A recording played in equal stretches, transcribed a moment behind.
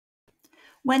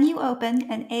When you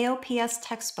open an AoPS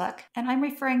textbook, and I'm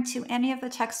referring to any of the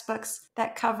textbooks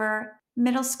that cover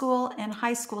middle school and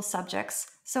high school subjects,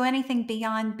 so anything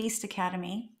beyond Beast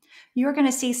Academy, you're going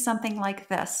to see something like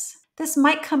this. This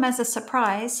might come as a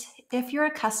surprise if you're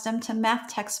accustomed to math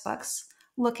textbooks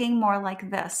looking more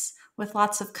like this, with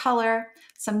lots of color,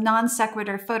 some non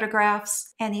sequitur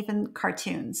photographs, and even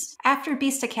cartoons. After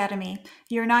Beast Academy,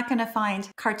 you're not going to find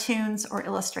cartoons or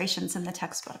illustrations in the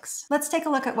textbooks. Let's take a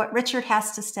look at what Richard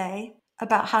has to say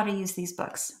about how to use these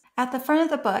books. At the front of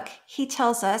the book, he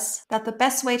tells us that the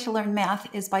best way to learn math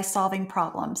is by solving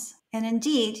problems. And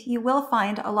indeed, you will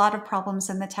find a lot of problems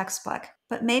in the textbook,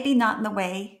 but maybe not in the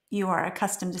way you are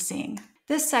accustomed to seeing.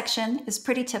 This section is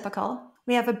pretty typical.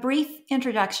 We have a brief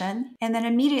introduction, and then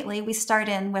immediately we start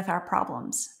in with our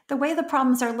problems. The way the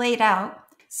problems are laid out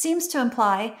seems to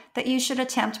imply that you should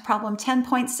attempt problem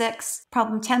 10.6,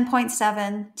 problem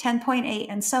 10.7, 10.8,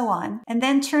 and so on, and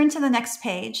then turn to the next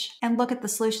page and look at the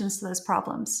solutions to those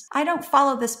problems. I don't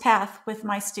follow this path with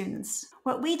my students.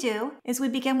 What we do is we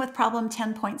begin with problem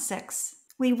 10.6.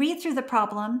 We read through the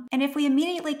problem, and if we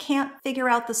immediately can't figure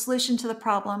out the solution to the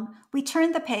problem, we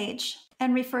turn the page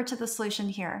and refer to the solution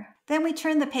here. Then we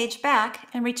turn the page back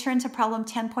and return to problem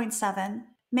 10.7,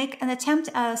 make an attempt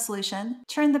at a solution,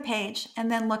 turn the page,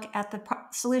 and then look at the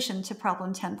solution to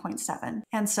problem 10.7,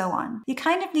 and so on. You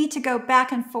kind of need to go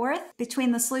back and forth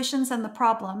between the solutions and the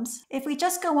problems. If we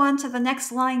just go on to the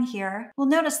next line here, we'll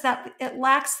notice that it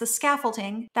lacks the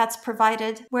scaffolding that's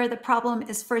provided where the problem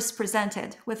is first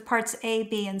presented, with parts A,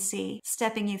 B, and C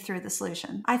stepping you through the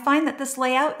solution. I find that this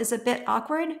layout is a bit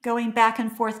awkward, going back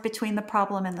and forth between the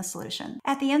problem and the solution.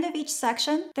 At the end of each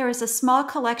section, there is a small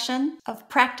collection of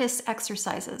practice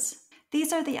exercises.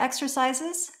 These are the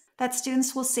exercises that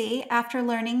students will see after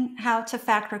learning how to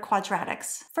factor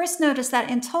quadratics. First, notice that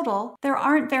in total, there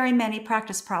aren't very many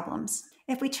practice problems.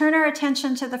 If we turn our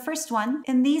attention to the first one,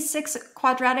 in these 6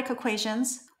 quadratic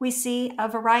equations, we see a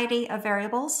variety of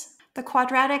variables. The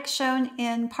quadratic shown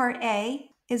in part A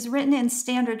is written in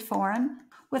standard form,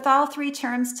 with all 3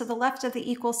 terms to the left of the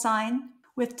equal sign,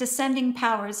 with descending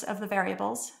powers of the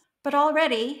variables. But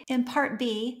already, in part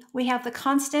B, we have the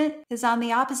constant is on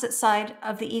the opposite side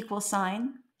of the equal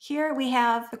sign. Here we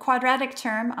have the quadratic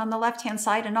term on the left-hand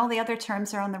side, and all the other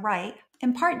terms are on the right.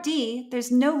 In part D,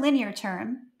 there's no linear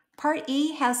term. Part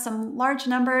E has some large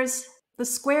numbers. The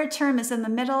squared term is in the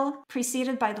middle,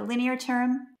 preceded by the linear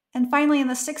term. And finally, in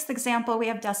the 6th example, we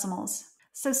have decimals.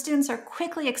 So students are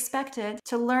quickly expected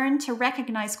to learn to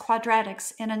recognize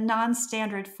quadratics in a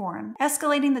non-standard form.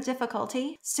 Escalating the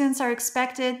difficulty, students are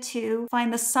expected to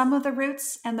find the sum of the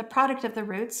roots and the product of the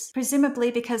roots,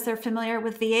 presumably because they're familiar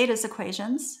with Vieta's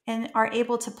equations and are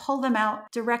able to pull them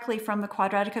out directly from the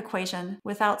quadratic equation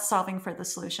without solving for the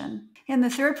solution. In the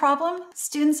 3rd problem,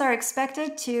 students are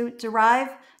expected to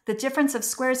derive the difference of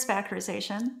squares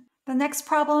factorization. The next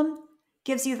problem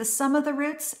gives you the sum of the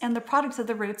roots and the product of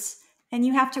the roots, and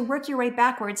you have to work your way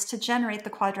backwards to generate the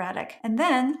quadratic. And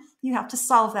then you have to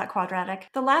solve that quadratic.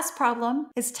 The last problem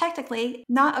is technically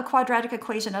not a quadratic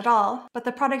equation at all, but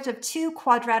the product of 2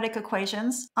 quadratic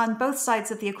equations on both sides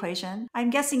of the equation. I'm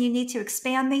guessing you need to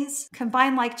expand these,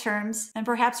 combine like terms, and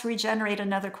perhaps regenerate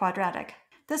another quadratic.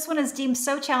 This one is deemed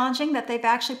so challenging that they've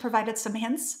actually provided some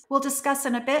hints. We'll discuss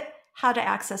in a bit how to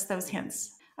access those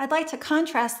hints. I'd like to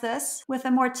contrast this with a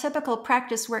more typical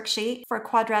practice worksheet for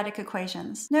quadratic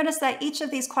equations. Notice that each of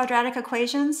these quadratic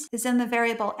equations is in the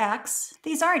variable x.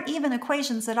 These aren't even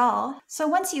equations at all, so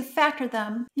once you've factored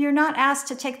them, you're not asked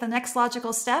to take the next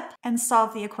logical step and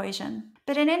solve the equation.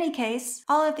 But in any case,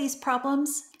 all of these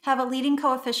problems have a leading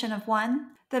coefficient of 1.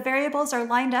 The variables are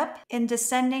lined up in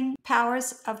descending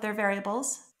powers of their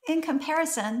variables. In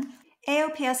comparison,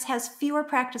 AoPS has fewer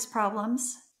practice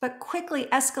problems, but quickly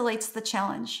escalates the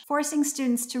challenge, forcing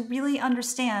students to really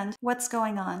understand what's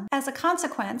going on. As a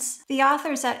consequence, the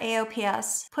authors at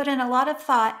AoPS put in a lot of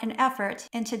thought and effort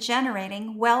into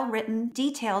generating well-written,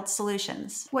 detailed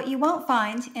solutions. What you won't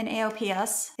find in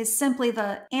AoPS is simply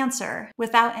the answer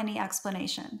without any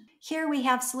explanation. Here we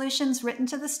have solutions written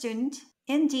to the student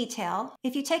in detail.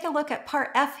 If you take a look at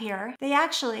part F here, they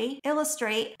actually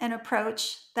illustrate an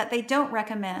approach that they don't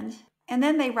recommend, and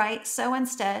then they write "so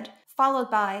instead,"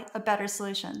 followed by a better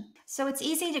solution. So it's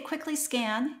easy to quickly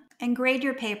scan and grade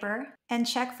your paper and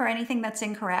check for anything that's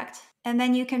incorrect, and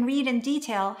then you can read in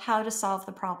detail how to solve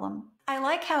the problem. I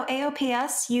like how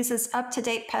AoPS uses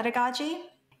up-to-date pedagogy,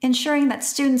 ensuring that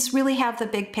students really have the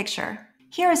big picture.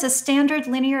 Here is a standard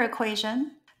linear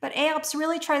equation, but AoPS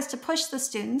really tries to push the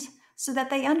student so that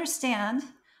they understand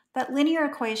that linear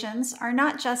equations are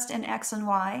not just in x and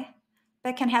y,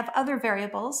 but can have other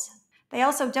variables. They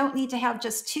also don't need to have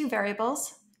just 2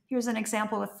 variables. Here's an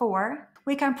example with 4.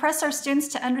 We can press our students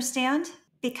to understand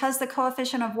because the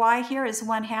coefficient of y here is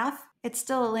 1/2, it's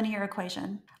still a linear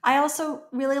equation. I also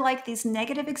really like these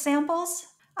negative examples.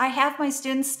 I have my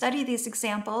students study these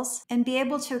examples and be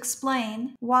able to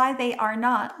explain why they are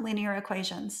not linear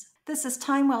equations. This is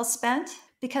time well spent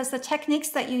because the techniques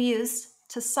that you use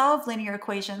to solve linear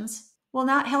equations will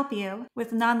not help you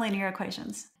with nonlinear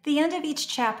equations. The end of each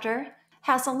chapter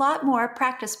has a lot more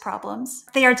practice problems.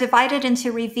 They are divided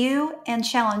into review and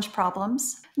challenge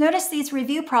problems. Notice these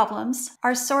review problems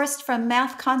are sourced from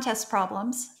math contest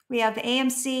problems. We have the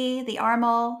AMC, the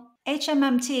ARML,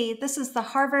 HMMT. This is the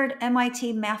Harvard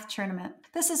MIT Math Tournament.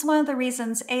 This is one of the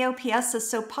reasons AoPS is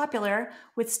so popular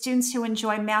with students who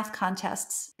enjoy math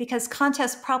contests, because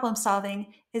contest problem solving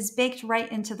is baked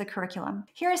right into the curriculum.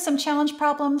 Here are some challenge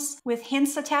problems with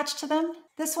hints attached to them.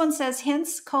 This one says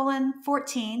hints,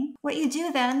 14. What you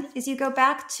do then is you go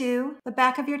back to the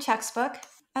back of your textbook.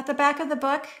 At the back of the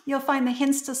book, you'll find the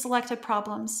hints to selected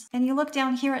problems. And you look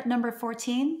down here at number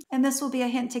 14, and this will be a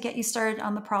hint to get you started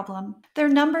on the problem. They're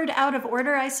numbered out of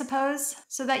order, I suppose,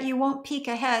 so that you won't peek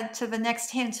ahead to the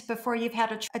next hint before you've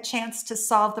had a chance to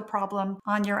solve the problem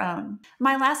on your own.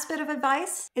 My last bit of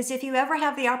advice is if you ever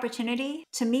have the opportunity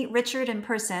to meet Richard in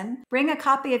person, bring a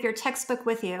copy of your textbook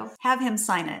with you, have him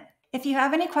sign it. If you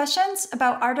have any questions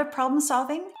about art of problem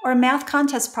solving or math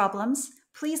contest problems,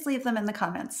 please leave them in the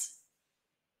comments.